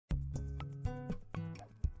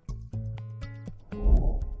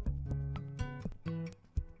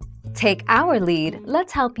Take our lead,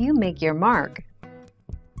 let's help you make your mark.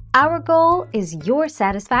 Our goal is your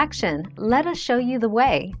satisfaction. Let us show you the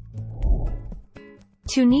way.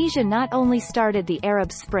 Tunisia not only started the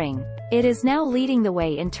Arab Spring, it is now leading the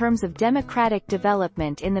way in terms of democratic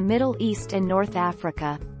development in the Middle East and North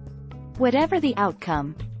Africa. Whatever the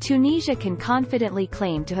outcome, Tunisia can confidently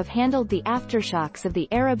claim to have handled the aftershocks of the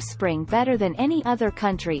Arab Spring better than any other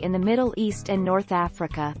country in the Middle East and North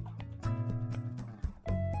Africa.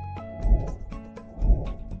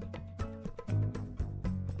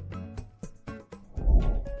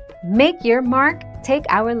 Make your mark, take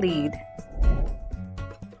our lead.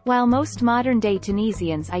 While most modern-day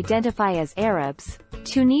Tunisians identify as Arabs,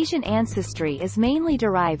 Tunisian ancestry is mainly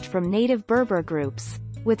derived from native Berber groups,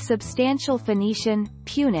 with substantial Phoenician,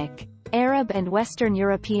 Punic, Arab and Western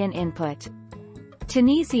European input.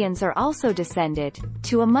 Tunisians are also descended,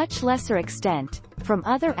 to a much lesser extent, from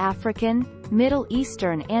other African, Middle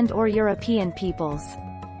Eastern and/or European peoples.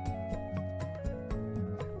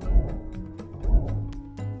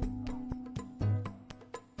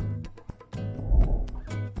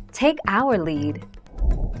 Take our lead.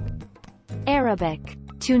 Arabic.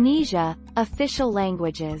 Tunisia, official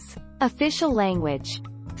languages. Official language.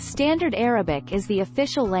 Standard Arabic is the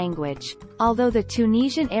official language, although the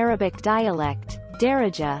Tunisian Arabic dialect,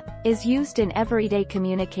 Darija, is used in everyday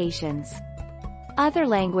communications. Other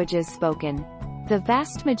languages spoken. The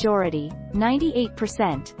vast majority,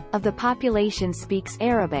 98%, of the population speaks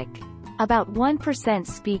Arabic. About 1%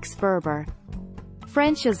 speaks Berber.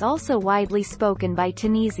 French is also widely spoken by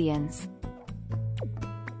Tunisians.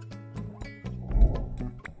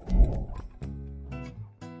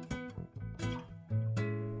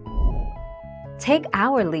 Take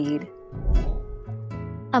our lead.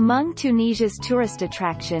 Among Tunisia's tourist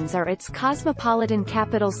attractions are its cosmopolitan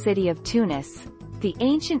capital city of Tunis, the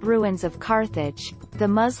ancient ruins of Carthage, the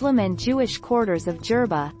Muslim and Jewish quarters of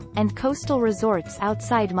Jerba, and coastal resorts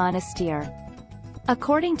outside Monastir.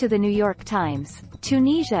 According to the New York Times,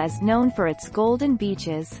 Tunisia is known for its golden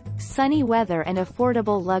beaches, sunny weather and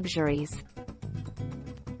affordable luxuries.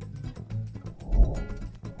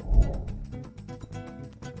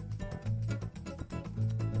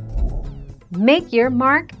 Make your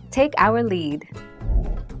mark, take our lead.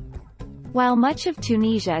 While much of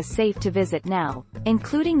Tunisia is safe to visit now,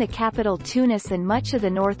 including the capital Tunis and much of the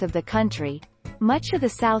north of the country, much of the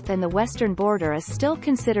south and the western border is still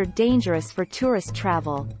considered dangerous for tourist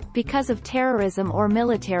travel, because of terrorism or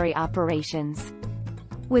military operations.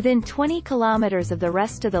 Within 20 kilometers of the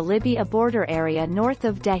rest of the Libya border area north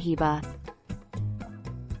of Dehiba.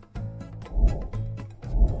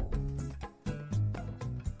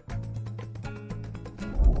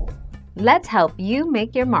 Let's help you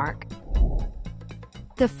make your mark.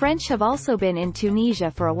 The French have also been in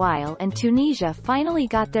Tunisia for a while, and Tunisia finally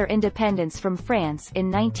got their independence from France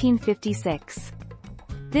in 1956.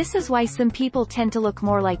 This is why some people tend to look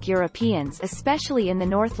more like Europeans, especially in the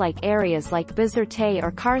north, like areas like Bizerte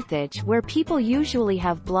or Carthage, where people usually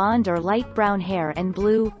have blonde or light brown hair and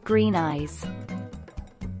blue-green eyes.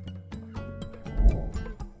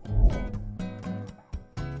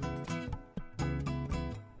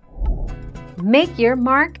 Make your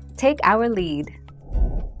mark, take our lead.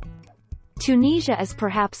 Tunisia is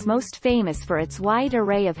perhaps most famous for its wide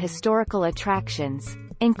array of historical attractions,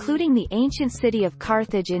 including the ancient city of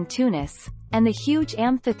Carthage in Tunis, and the huge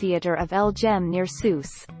amphitheater of El Jem near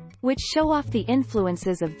Sousse, which show off the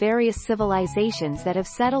influences of various civilizations that have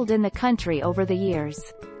settled in the country over the years.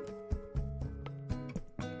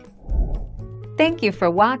 Thank you for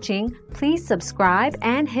watching. Please subscribe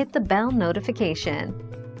and hit the bell notification.